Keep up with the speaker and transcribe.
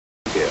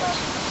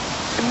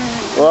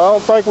Well, I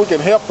don't think we can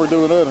help her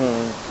doing that,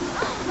 huh?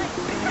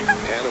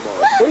 Panama.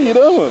 What are you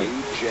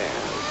doing?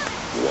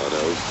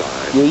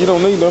 Yeah, you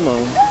don't need them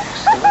on.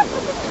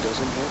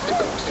 Doesn't have to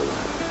cost a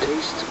lot.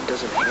 Taste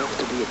doesn't have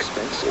to be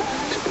expensive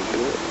to be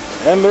good.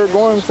 And they're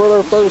going for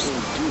their first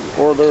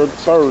or their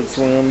third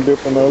swim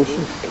dip in the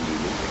ocean. And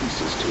unique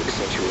pieces to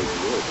accentuate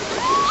your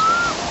particular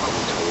style. An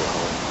entire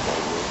home,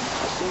 all room,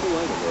 a single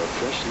item or a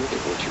fresh look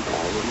at what you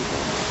already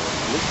have.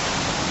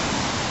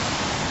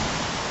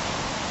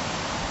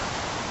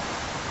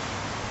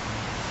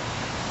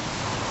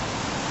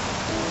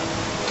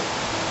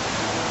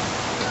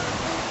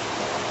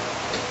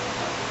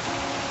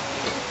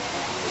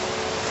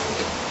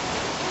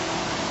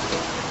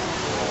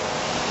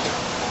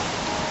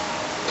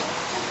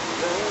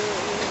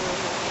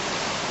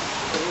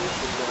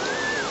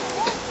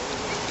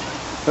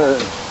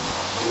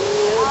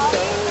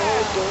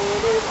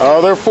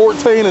 Oh, they're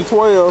 14 and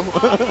 12.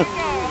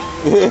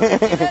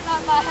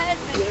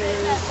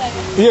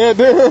 Yeah,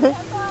 dude.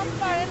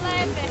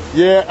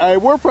 Yeah, hey,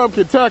 we're from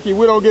Kentucky.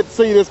 We don't get to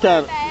see this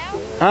kind of.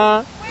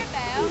 Huh?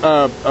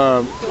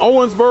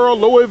 Owensboro,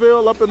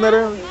 Louisville, up in that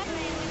area.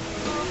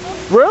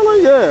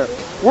 Really? Yeah.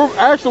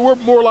 We're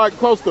more like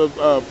close to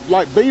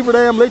like Beaver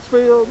Dam,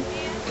 Litchfield.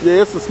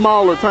 Yeah, it's a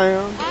smaller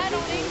town. I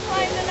don't even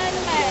claim to know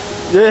the map.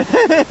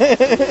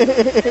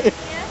 Yeah.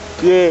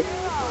 Yeah.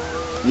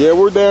 Yeah,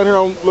 we're down here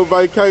on a little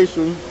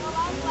vacation.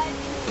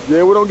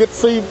 Yeah, we don't get to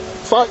see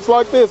sights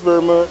like this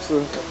very much.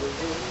 So.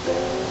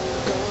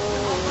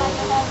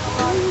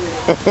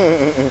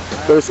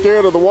 They're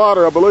scared of the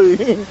water, I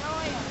believe.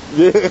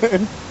 Yeah.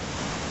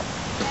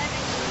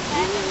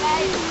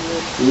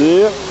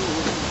 Yeah.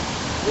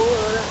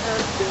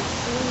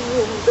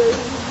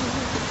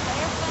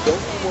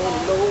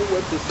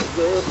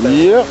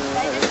 Yep.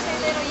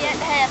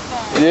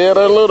 Yeah,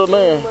 they're little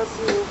now.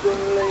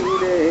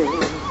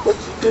 What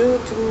you do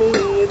to me,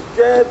 it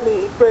drives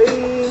me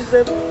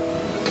crazy.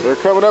 They're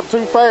coming up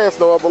too fast,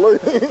 though, I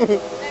believe. They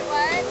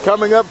what?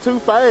 Coming up too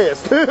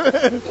fast. Yeah,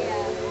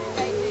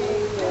 they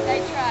do.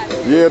 They try.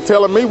 Yeah,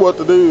 telling me what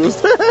to do.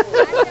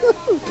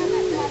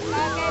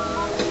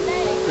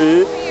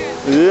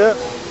 Yeah.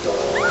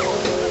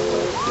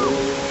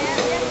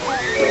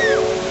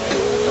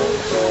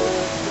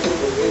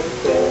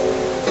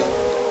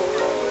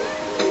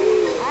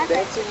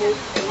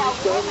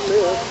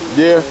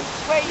 Yeah.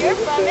 Where you're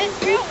from,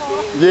 it's real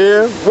warm.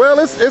 Yeah. Well,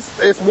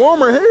 it's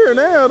warmer here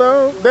now,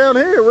 though. Down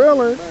here,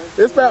 really.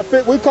 It's about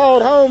we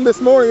called home this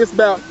morning. It's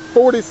about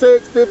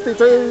 46, 52.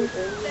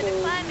 So the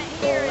climate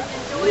here is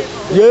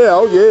enjoyable. Yeah.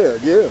 Oh yeah.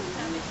 Yeah.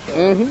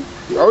 Mhm.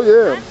 Oh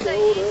yeah. I'm so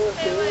used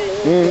to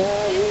it. Mhm.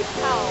 It's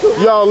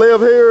cold. Y'all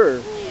live here?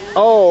 Yeah.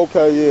 Oh,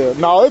 okay. Yeah.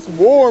 No, it's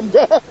warm,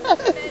 guys. I'm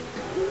from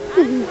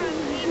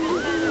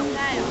even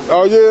down.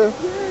 Oh yeah.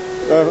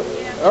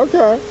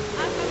 Okay. I'm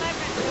from over.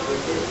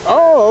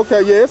 Oh,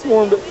 okay. Yeah, it's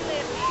warm. We live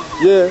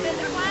Yeah. here. But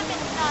the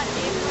climate's not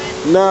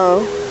different. No.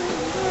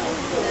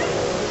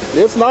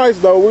 It's nice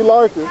though. We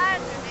like it.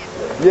 Tides are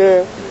different.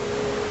 Yeah.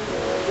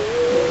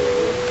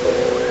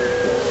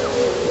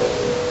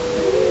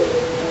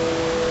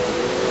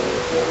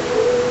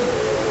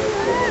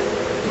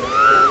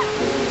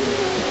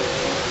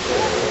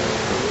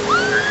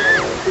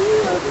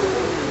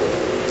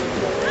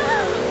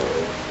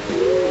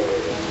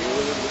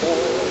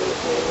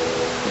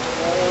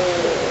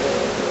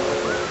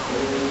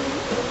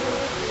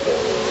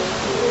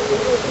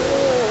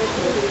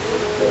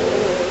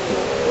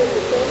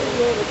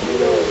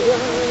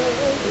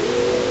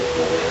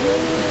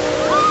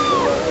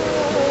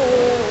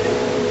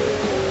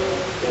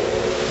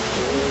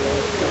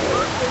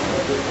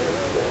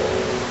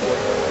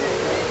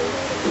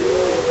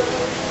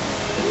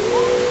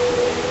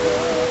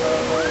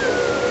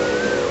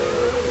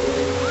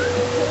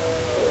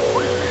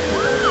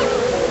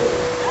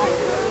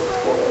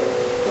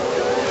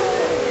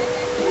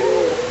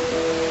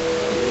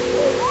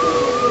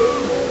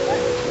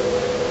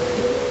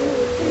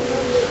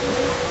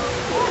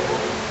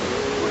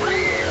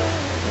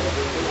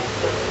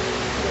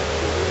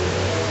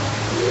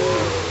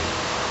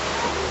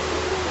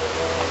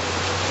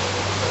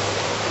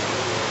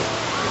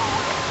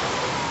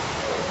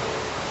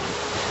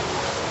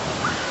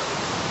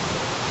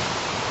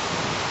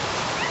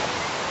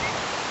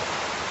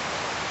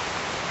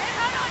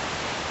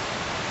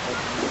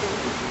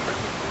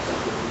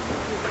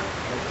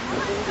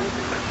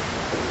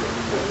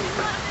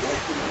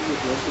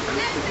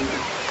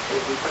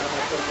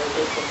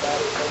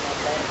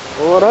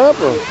 What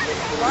happened?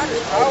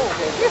 Water's cold.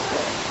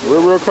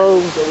 Real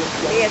cold?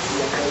 Yes.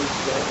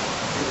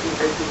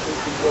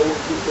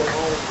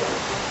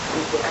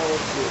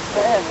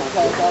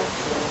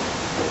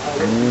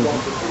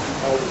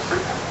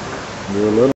 Real little.